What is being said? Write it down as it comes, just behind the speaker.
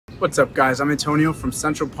What's up guys, I'm Antonio from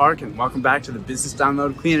Central Park and welcome back to the Business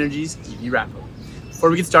Download Clean Energy's EV Wrap-Up.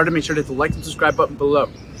 Before we get started, make sure to hit the like and subscribe button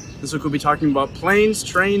below. This week we'll be talking about planes,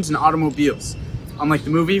 trains, and automobiles. Unlike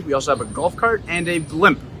the movie, we also have a golf cart and a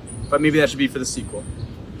blimp, but maybe that should be for the sequel.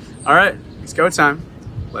 Alright, it's go time.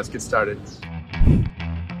 Let's get started.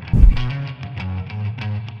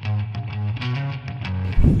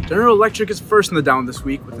 General Electric is first in the down this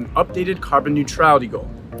week with an updated carbon neutrality goal.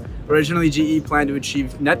 Originally, GE planned to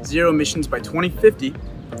achieve net zero emissions by 2050,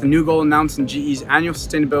 but the new goal announced in GE's annual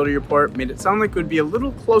sustainability report made it sound like it would be a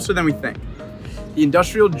little closer than we think. The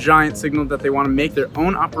industrial giant signaled that they want to make their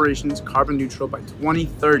own operations carbon neutral by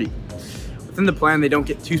 2030. Within the plan, they don't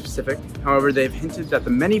get too specific. However, they've hinted that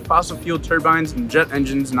the many fossil fuel turbines and jet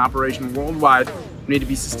engines in operation worldwide need to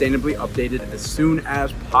be sustainably updated as soon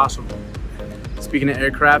as possible. Speaking of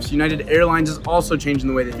aircrafts, United Airlines is also changing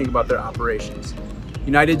the way they think about their operations.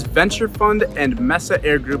 United's venture fund and Mesa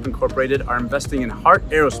Air Group Incorporated are investing in Heart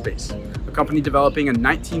Aerospace, a company developing a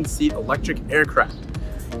 19-seat electric aircraft.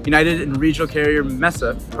 United and regional carrier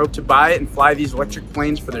Mesa hope to buy and fly these electric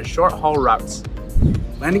planes for their short-haul routes.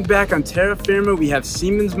 Landing back on terra firma, we have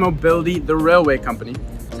Siemens Mobility, the railway company,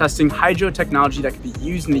 testing hydro technology that could be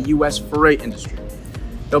used in the U.S. freight industry.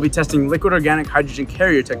 They'll be testing liquid organic hydrogen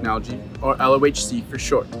carrier technology, or LOHC for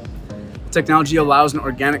short. Technology allows an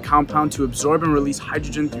organic compound to absorb and release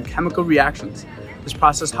hydrogen through chemical reactions. This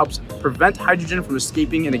process helps prevent hydrogen from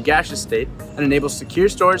escaping in a gaseous state and enables secure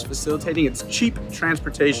storage, facilitating its cheap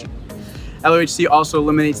transportation. LOHC also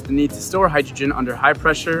eliminates the need to store hydrogen under high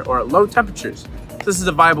pressure or at low temperatures. This is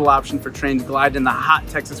a viable option for trains gliding in the hot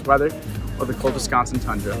Texas weather or the cold Wisconsin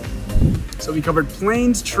tundra. So we covered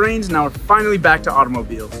planes, trains, now we're finally back to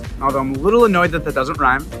automobiles. Although I'm a little annoyed that doesn't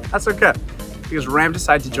rhyme, that's okay, because Ram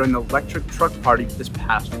decided to join the electric truck party this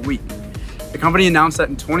past week. The company announced that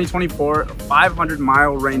in 2024, a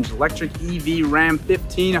 500-mile range electric EV Ram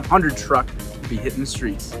 1500 truck will be hitting the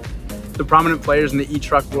streets. The prominent players in the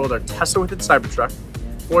e-truck world are Tesla with its Cybertruck,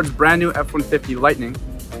 Ford's brand new F-150 Lightning,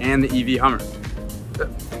 and the EV Hummer.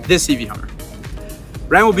 This EV Hummer.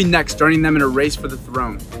 Ram will be next, joining them in a race for the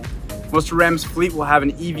throne. Most of Ram's fleet will have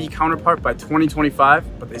an EV counterpart by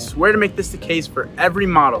 2025, but they swear to make this the case for every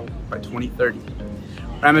model by 2030.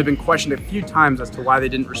 Ram had been questioned a few times as to why they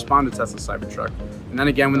didn't respond to Tesla's Cybertruck, and then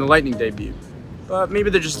again when the Lightning debuted. But maybe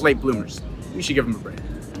they're just late bloomers. We should give them a break.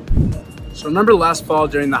 So remember last fall,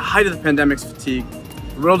 during the height of the pandemic's fatigue,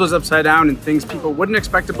 the world was upside down and things people wouldn't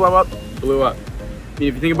expect to blow up, blew up. I mean,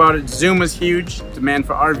 if you think about it, Zoom was huge, demand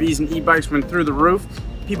for RVs and e-bikes went through the roof,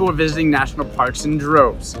 people were visiting national parks in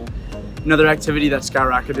droves. Another activity that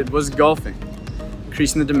skyrocketed was golfing,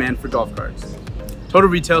 increasing the demand for golf carts. Total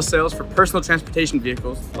retail sales for personal transportation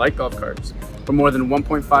vehicles, like golf carts, were more than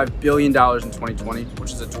 $1.5 billion in 2020,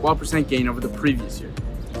 which is a 12% gain over the previous year.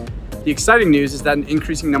 The exciting news is that an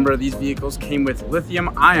increasing number of these vehicles came with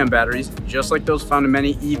lithium-ion batteries, just like those found in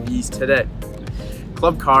many EVs today.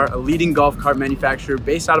 Club Car, a leading golf cart manufacturer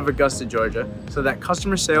based out of Augusta, Georgia, said that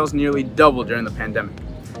customer sales nearly doubled during the pandemic.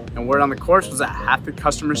 And word on the course was that half the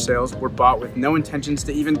customer sales were bought with no intentions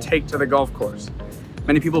to even take to the golf course.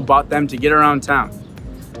 Many people bought them to get around town.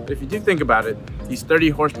 But if you do think about it, these 30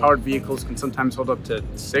 horsepower vehicles can sometimes hold up to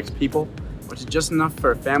 6 people, which is just enough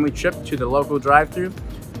for a family trip to the local drive-thru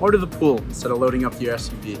or to the pool instead of loading up your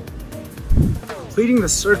SUV. Completing the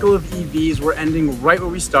circle of EVs, we're ending right where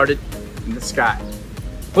we started, in the sky.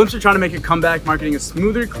 Blimps are trying to make a comeback, marketing a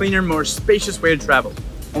smoother, cleaner, more spacious way to travel,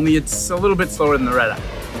 only it's a little bit slower than the red eye.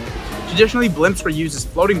 Traditionally, blimps were used as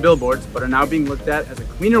floating billboards, but are now being looked at as a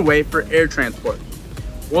cleaner way for air transport.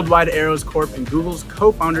 Worldwide Aeros Corp and Google's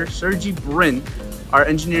co-founder Sergey Brin are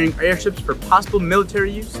engineering airships for possible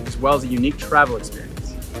military use, as well as a unique travel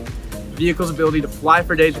experience. The vehicle's ability to fly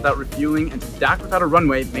for days without refueling and to dock without a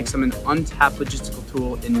runway makes them an untapped logistical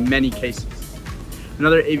tool in many cases.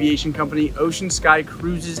 Another aviation company, Ocean Sky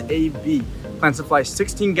Cruises AV, plans to fly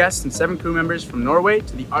 16 guests and 7 crew members from Norway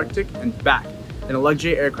to the Arctic and back in a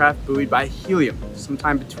luxury aircraft buoyed by helium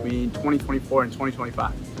sometime between 2024 and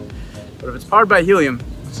 2025. But if it's powered by helium,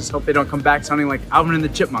 let's just hope they don't come back sounding like Alvin and the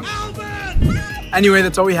Chipmunks. Anyway,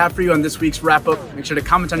 that's all we have for you on this week's wrap-up. Make sure to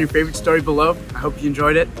comment on your favorite story below. I hope you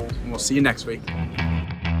enjoyed it, and we'll see you next week.